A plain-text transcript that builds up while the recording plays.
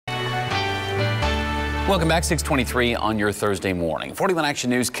Welcome back, 623 on your Thursday morning. 41 Action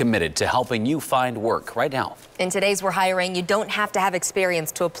News committed to helping you find work right now. In today's We're Hiring, you don't have to have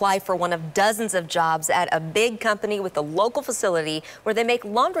experience to apply for one of dozens of jobs at a big company with a local facility where they make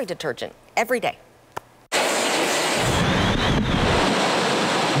laundry detergent every day.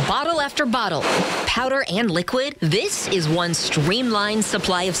 Bottle after bottle, powder and liquid, this is one streamlined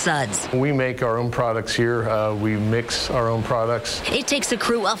supply of suds. We make our own products here. We mix our own products. It takes a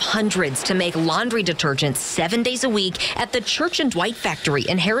crew of hundreds to make laundry detergent 7 days a week at the Church and Dwight factory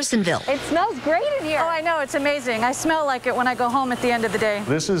in Harrisonville. It smells great in here. Oh, I know. It's amazing. I smell like it when I go home at the end of the day.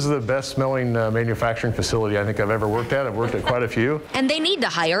 This is the best smelling manufacturing facility I think I've ever worked at. I've worked at quite a few. And they need to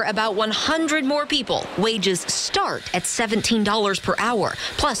hire about 100 more people. Wages start at $17 per hour.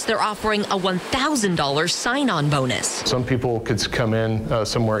 Plus, they're offering a $1,000 sign-on bonus. Some people could come in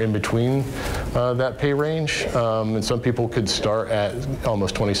somewhere in between that pay range, and some people could start at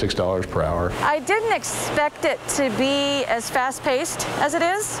almost $26 per hour. I didn't expect it to be as fast-paced as it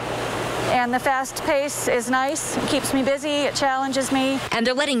is. And the fast pace is nice. It keeps me busy. It challenges me. And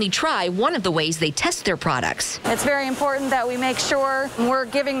they're letting me try one of the ways they test their products. It's very important that we make sure we're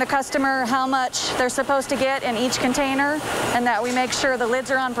giving the customer how much they're supposed to get in each container and that we make sure the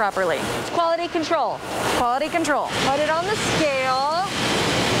lids are on properly. Quality control. Quality control. Put it on the scale.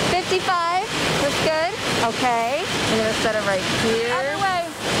 55. Looks good. Okay. I'm going to set it right here. Other way.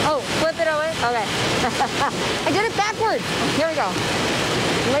 Oh, flip it over. Okay. I did it backwards. Here we go.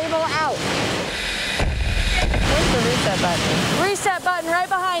 Label out. Where's the reset button? Reset button right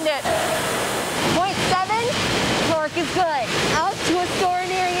behind it. 0.7. Torque is good. Out to a store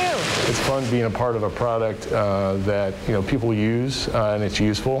near you. It's fun being a part of a product that people use and it's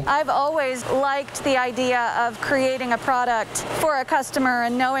useful. I've always liked the idea of creating a product for a customer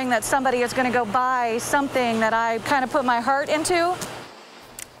and knowing that somebody is going to go buy something that I kind of put my heart into.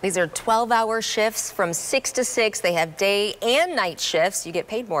 These are 12-hour shifts from 6 to 6. They have day and night shifts. You get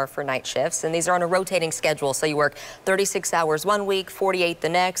paid more for night shifts, and these are on a rotating schedule. So you work 36 hours one week, 48 the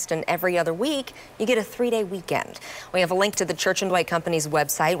next, and every other week you get a 3-day weekend. We have a link to the Church and Dwight Company's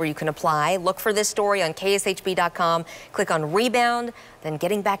website where you can apply. Look for this story on kshb.com. Click on Rebound, then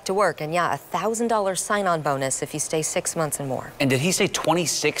Getting Back to Work. And yeah, a $1,000 sign-on bonus if you stay 6 months and more. And did he say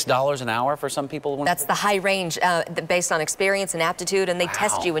 $26 an hour for some people? That's the high range based on experience and aptitude, and they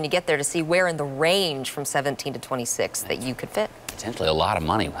test you when you get there to see where in the range from 17 to 26 that you could fit. Potentially a lot of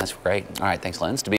money. That's great. All right, thanks, Lynn.